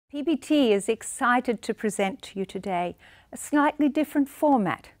PBT is excited to present to you today a slightly different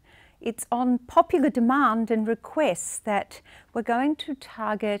format. It's on popular demand and requests that we're going to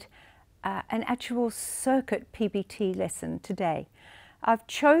target an actual circuit PBT lesson today. I've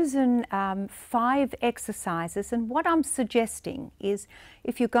chosen 5 exercises, and what I'm suggesting is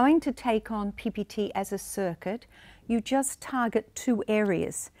if you're going to take on PBT as a circuit, you just target 2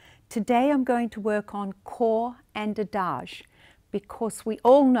 areas. Today I'm going to work on core and adage, because we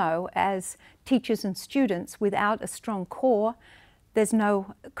all know as teachers and students, without a strong core, there's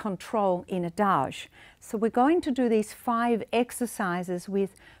no control in adage. So we're going to do these 5 exercises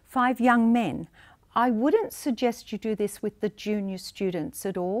with 5 young men. I wouldn't suggest you do this with the junior students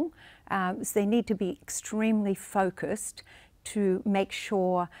at all. So they need to be extremely focused to make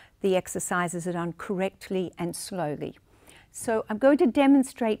sure the exercises are done correctly and slowly. So I'm going to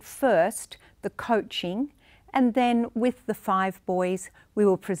demonstrate first the coaching, and then with the 5 boys we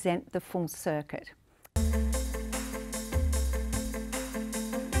will present the full circuit.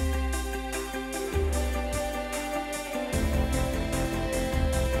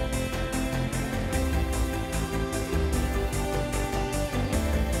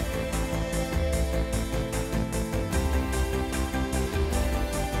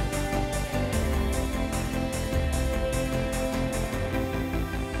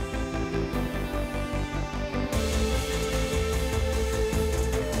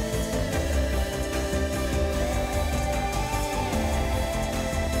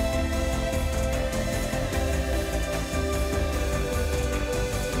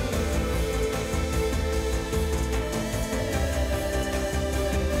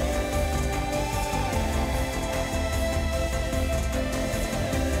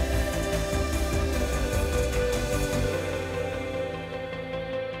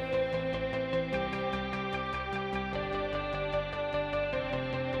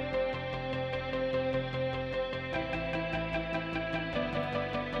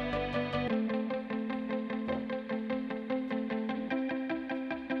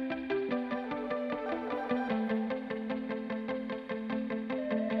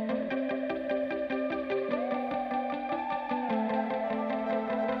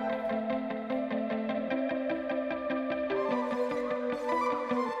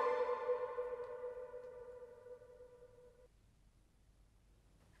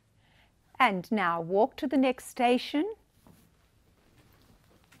 And now walk to the next station.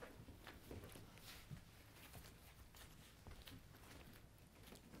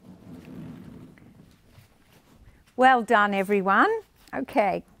 Well done, everyone.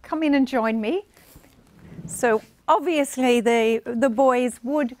 Okay, come in and join me. So obviously the boys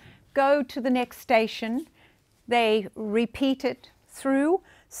would go to the next station. They repeat it through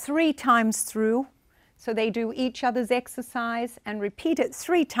 3 times through. So they do each other's exercise and repeat it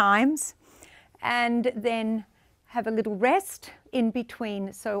 3 times. And then have a little rest in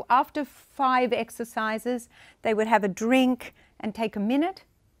between. So after 5 exercises, they would have a drink and take a minute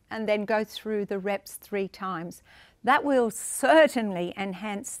and then go through the reps 3 times. That will certainly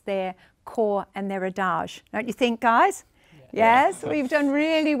enhance their core and their adage. Don't you think, guys? Yeah. Yes, we've done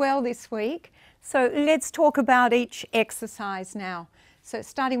really well this week. So let's talk about each exercise now. So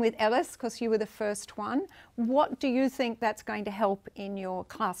starting with Ellis, because you were the first one, what do you think that's going to help in your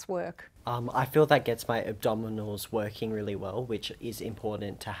classwork? I feel that gets my abdominals working really well, which is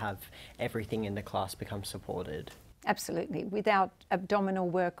important to have everything in the class become supported. Absolutely. Without abdominal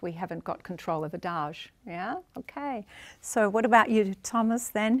work, we haven't got control of adage. Yeah? Okay. So what about you, Thomas,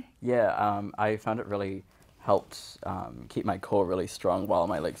 then? Yeah, I found it really helped keep my core really strong while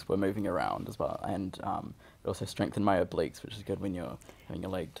my legs were moving around as well. And it also strengthened my obliques, which is good when you're having your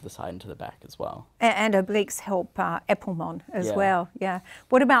leg to the side and to the back as well. And obliques help épaulement as well, yeah.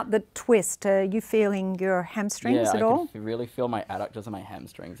 What about the twist? Are you feeling your hamstrings at all? Yeah, I can really feel my adductors and my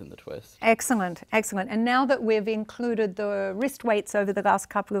hamstrings in the twist. Excellent, excellent. And now that we've included the wrist weights over the last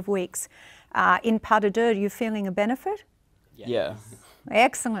couple of weeks, in pas de deux, are you feeling a benefit? Yeah.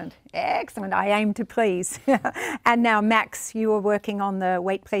 Excellent, excellent. I aim to please. And now, Max, you were working on the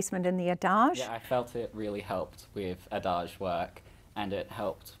weight placement and the adage. Yeah, I felt it really helped with adage work, and it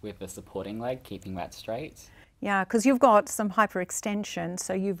helped with the supporting leg, keeping that straight. Yeah, because you've got some hyperextension,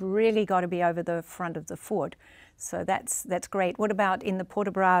 so you've really got to be over the front of the foot. So that's great. What about in the port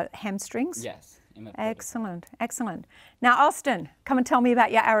de bras hamstrings? Yes. Excellent, excellent. Now, Austin, come and tell me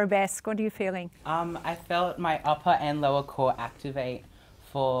about your arabesque. What are you feeling? I felt my upper and lower core activate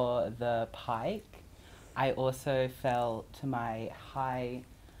for the pike. I also felt to my high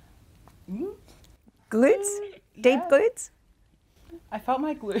glutes, deep glutes. I felt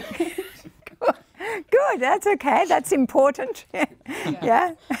my glutes. Good, that's okay, that's important.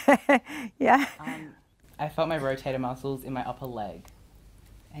 Yeah. Yeah. I felt my rotator muscles in my upper leg.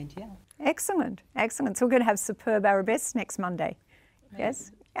 And yeah. Excellent, excellent. So we're going to have superb arabesques next Monday.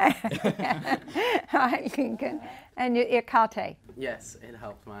 Yes? Right, Lincoln. And your écarté. Yes, it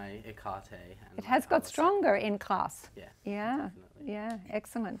helped my écarté. It has got stronger in class. Yeah. Yeah. Definitely. Yeah,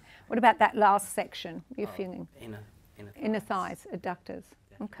 excellent. What about that last section you're feeling? Inner Thighs, adductors.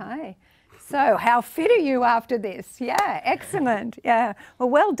 Okay. So how fit are you after this? Yeah, excellent. Yeah.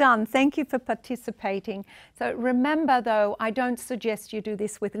 Well done. Thank you for participating. So remember though, I don't suggest you do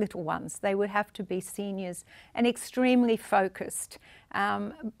this with little ones. They would have to be seniors and extremely focused.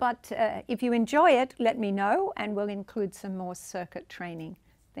 But if you enjoy it, let me know and we'll include some more circuit training.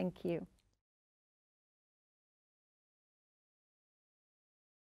 Thank you.